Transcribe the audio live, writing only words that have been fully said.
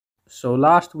So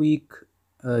last week,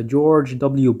 George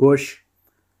W. Bush,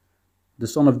 the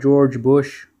son of George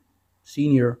Bush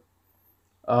Sr.,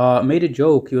 made a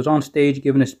joke. He was on stage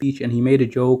giving a speech and he made a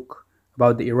joke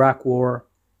about the Iraq War.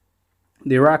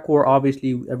 The Iraq War,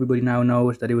 obviously, everybody now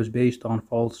knows that it was based on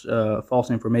false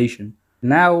information.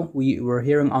 Now we were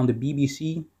hearing on the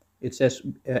BBC, it says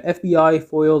FBI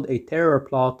foiled a terror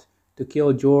plot to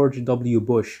kill George W.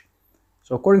 Bush.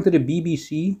 So according to the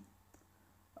BBC,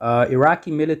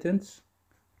 Iraqi militants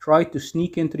tried to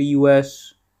sneak into the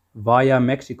US via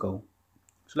Mexico.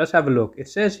 So let's have a look. It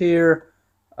says here,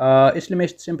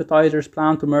 Islamist sympathizers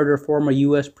planned to murder former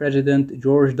US President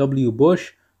George W.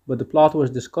 Bush, but the plot was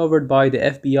discovered by the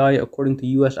FBI according to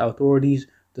US authorities.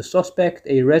 The suspect,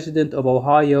 a resident of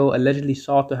Ohio, allegedly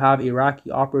sought to have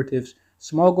Iraqi operatives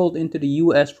smuggled into the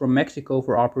US from Mexico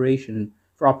for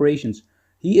operations.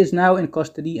 He is now in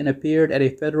custody and appeared at a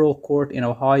federal court in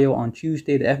Ohio on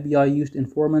Tuesday. The FBI used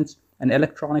informants and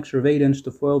electronic surveillance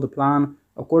to foil the plan.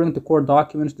 According to court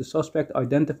documents, the suspect,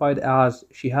 identified as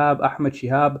Ahmed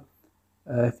Shihab,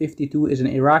 52, is an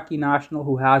Iraqi national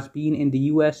who has been in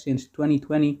the US since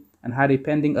 2020 and had a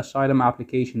pending asylum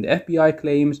application. The FBI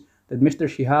claims that Mr.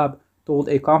 Shihab told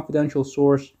a confidential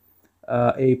source,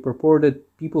 a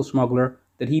purported people smuggler,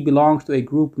 that he belongs to a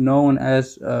group known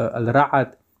as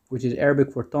Al-Ra'ad, which is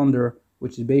Arabic for thunder,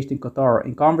 which is based in Qatar.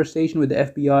 In conversation with the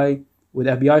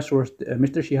FBI source,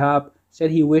 Mr. Shihab said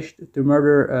he wished to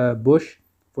murder Bush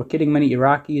for killing many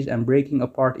Iraqis and breaking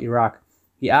apart Iraq.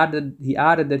 He added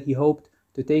that he hoped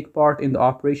to take part in the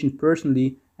operation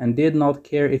personally and did not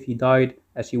care if he died,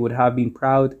 as he would have been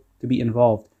proud to be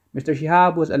involved. Mr.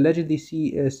 Shihab was allegedly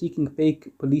seeking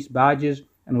fake police badges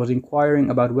and was inquiring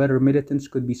about whether militants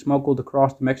could be smuggled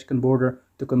across the Mexican border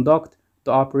to conduct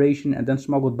the operation and then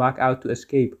smuggled back out to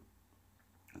escape.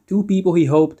 Two people he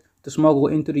hoped to smuggle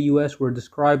into the US were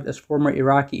described as former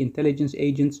Iraqi intelligence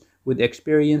agents with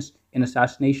experience in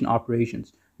assassination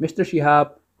operations. Mr.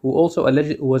 Shihab, who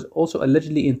was also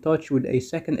allegedly in touch with a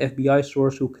second FBI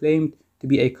source who claimed to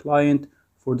be a client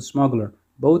for the smuggler.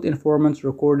 Both informants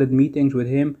recorded meetings with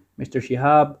him. Mr.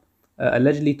 Shihab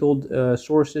allegedly told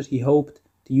sources he hoped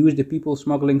to use the people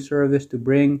smuggling service to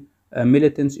bring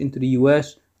militants into the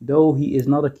US, though he is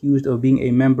not accused of being a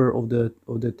member of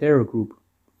the terror group.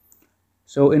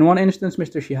 So in one instance,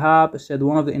 Mr. Shihab said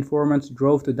one of the informants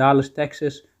drove to Dallas,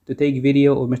 Texas to take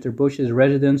video of Mr. Bush's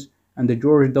residence and the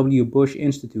George W. Bush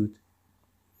Institute.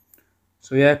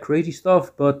 So yeah, crazy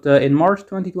stuff. But in March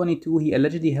 2022, he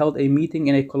allegedly held a meeting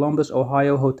in a Columbus,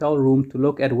 Ohio hotel room to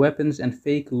look at weapons and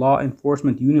fake law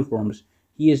enforcement uniforms.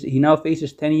 He now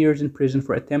faces 10 years in prison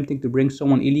for attempting to bring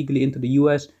someone illegally into the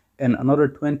US and another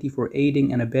 20 for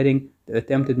aiding and abetting the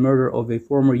attempted murder of a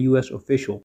former US official.